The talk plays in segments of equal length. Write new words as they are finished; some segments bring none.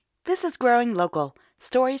This is Growing Local,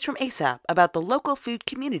 stories from ASAP about the local food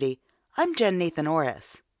community. I'm Jen Nathan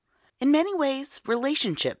Orris. In many ways,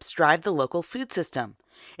 relationships drive the local food system.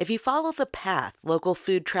 If you follow the path local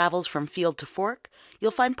food travels from field to fork,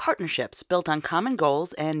 you'll find partnerships built on common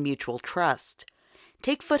goals and mutual trust.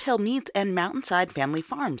 Take Foothill Meats and Mountainside Family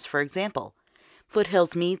Farms, for example.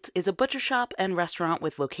 Foothills Meats is a butcher shop and restaurant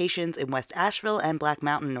with locations in West Asheville and Black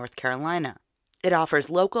Mountain, North Carolina. It offers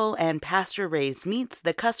local and pasture-raised meats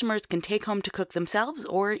that customers can take home to cook themselves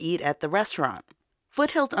or eat at the restaurant.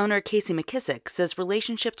 Foothills owner Casey McKissick says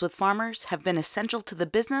relationships with farmers have been essential to the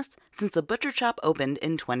business since the butcher shop opened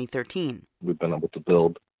in 2013. We've been able to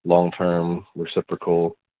build long-term,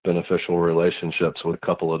 reciprocal, beneficial relationships with a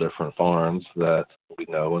couple of different farms that we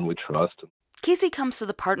know and we trust. Casey comes to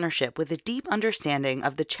the partnership with a deep understanding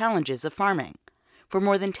of the challenges of farming. For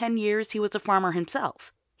more than 10 years, he was a farmer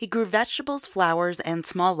himself. He grew vegetables, flowers, and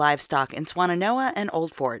small livestock in Swannanoa and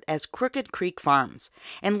Old Fort as Crooked Creek Farms,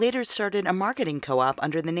 and later started a marketing co-op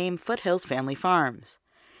under the name Foothills Family Farms.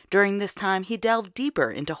 During this time, he delved deeper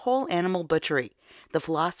into whole animal butchery, the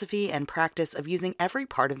philosophy and practice of using every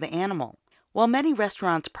part of the animal. While many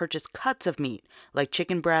restaurants purchase cuts of meat, like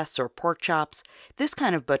chicken breasts or pork chops, this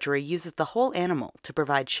kind of butchery uses the whole animal to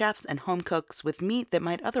provide chefs and home cooks with meat that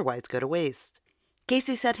might otherwise go to waste.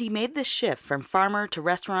 Casey said he made this shift from farmer to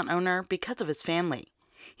restaurant owner because of his family.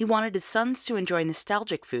 He wanted his sons to enjoy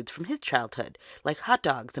nostalgic foods from his childhood, like hot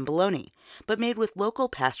dogs and bologna, but made with local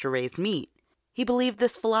pasture-raised meat. He believed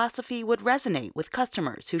this philosophy would resonate with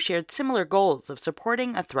customers who shared similar goals of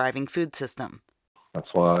supporting a thriving food system.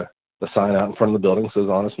 That's why the sign out in front of the building says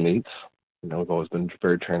Honest Meats. We've always been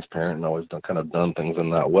very transparent and always done things in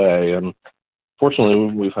that way. And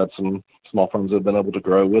fortunately, we've had some small farms that have been able to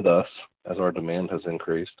grow with us as our demand has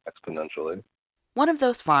increased exponentially. One of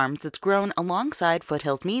those farms that's grown alongside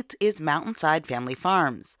Foothills Meats is Mountainside Family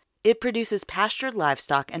Farms. It produces pastured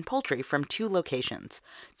livestock and poultry from 2 locations,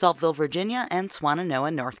 Saltville, Virginia, and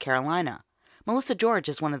Swannanoa, North Carolina. Melissa George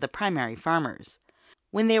is one of the primary farmers.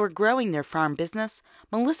 When they were growing their farm business,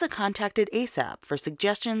 Melissa contacted ASAP for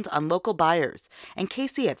suggestions on local buyers, and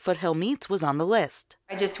Casey at Foothill Meats was on the list.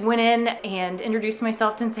 I just went in and introduced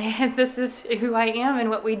myself and said, this is who I am and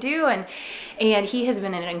what we do. And he has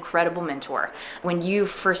been an incredible mentor. When you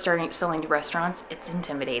first start selling to restaurants, it's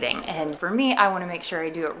intimidating. And for me, I want to make sure I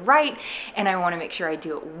do it right. And I want to make sure I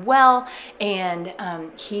do it well. And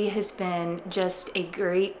he has been just a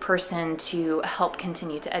great person to help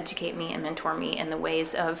continue to educate me and mentor me in the ways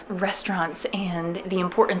of restaurants and the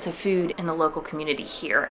importance of food in the local community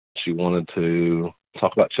here. She wanted to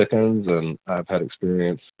talk about chickens, and I've had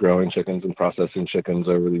experience growing chickens and processing chickens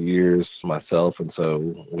over the years myself, and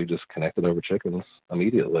so we just connected over chickens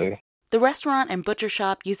immediately. The restaurant and butcher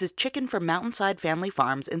shop uses chicken from Mountainside Family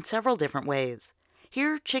Farms in several different ways.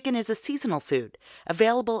 Here, chicken is a seasonal food,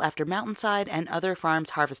 available after Mountainside and other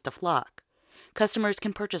farms harvest a flock. Customers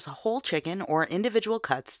can purchase a whole chicken or individual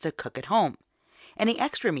cuts to cook at home. Any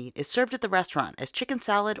extra meat is served at the restaurant as chicken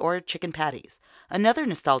salad or chicken patties, another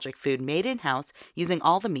nostalgic food made in-house using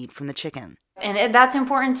all the meat from the chicken. And that's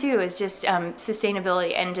important too, is just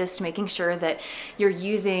sustainability and just making sure that you're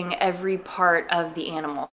using every part of the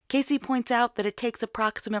animal. Casey points out that it takes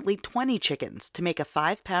approximately 20 chickens to make a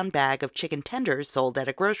 5-pound bag of chicken tenders sold at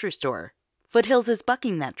a grocery store. Foothills is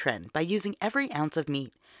bucking that trend by using every ounce of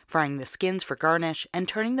meat, frying the skins for garnish, and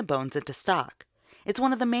turning the bones into stock. It's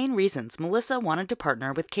one of the main reasons Melissa wanted to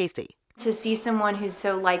partner with Casey. To see someone who's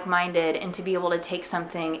so like-minded and to be able to take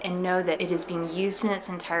something and know that it is being used in its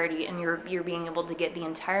entirety and you're being able to get the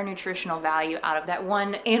entire nutritional value out of that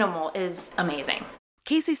one animal is amazing.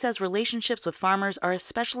 Casey says relationships with farmers are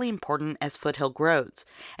especially important as Foothill grows,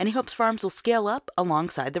 and he hopes farms will scale up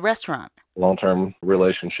alongside the restaurant. Long-term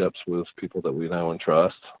relationships with people that we know and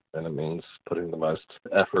trust, and it means putting the most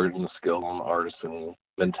effort and skill and artisan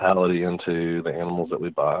mentality into the animals that we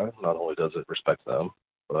buy. Not only does it respect them,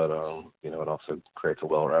 but it also creates a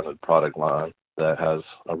well-rounded product line that has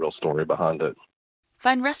a real story behind it.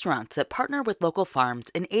 Find restaurants that partner with local farms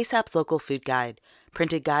in ASAP's Local Food Guide.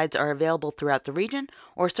 Printed guides are available throughout the region,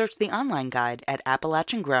 or search the online guide at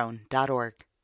AppalachianGrown.org.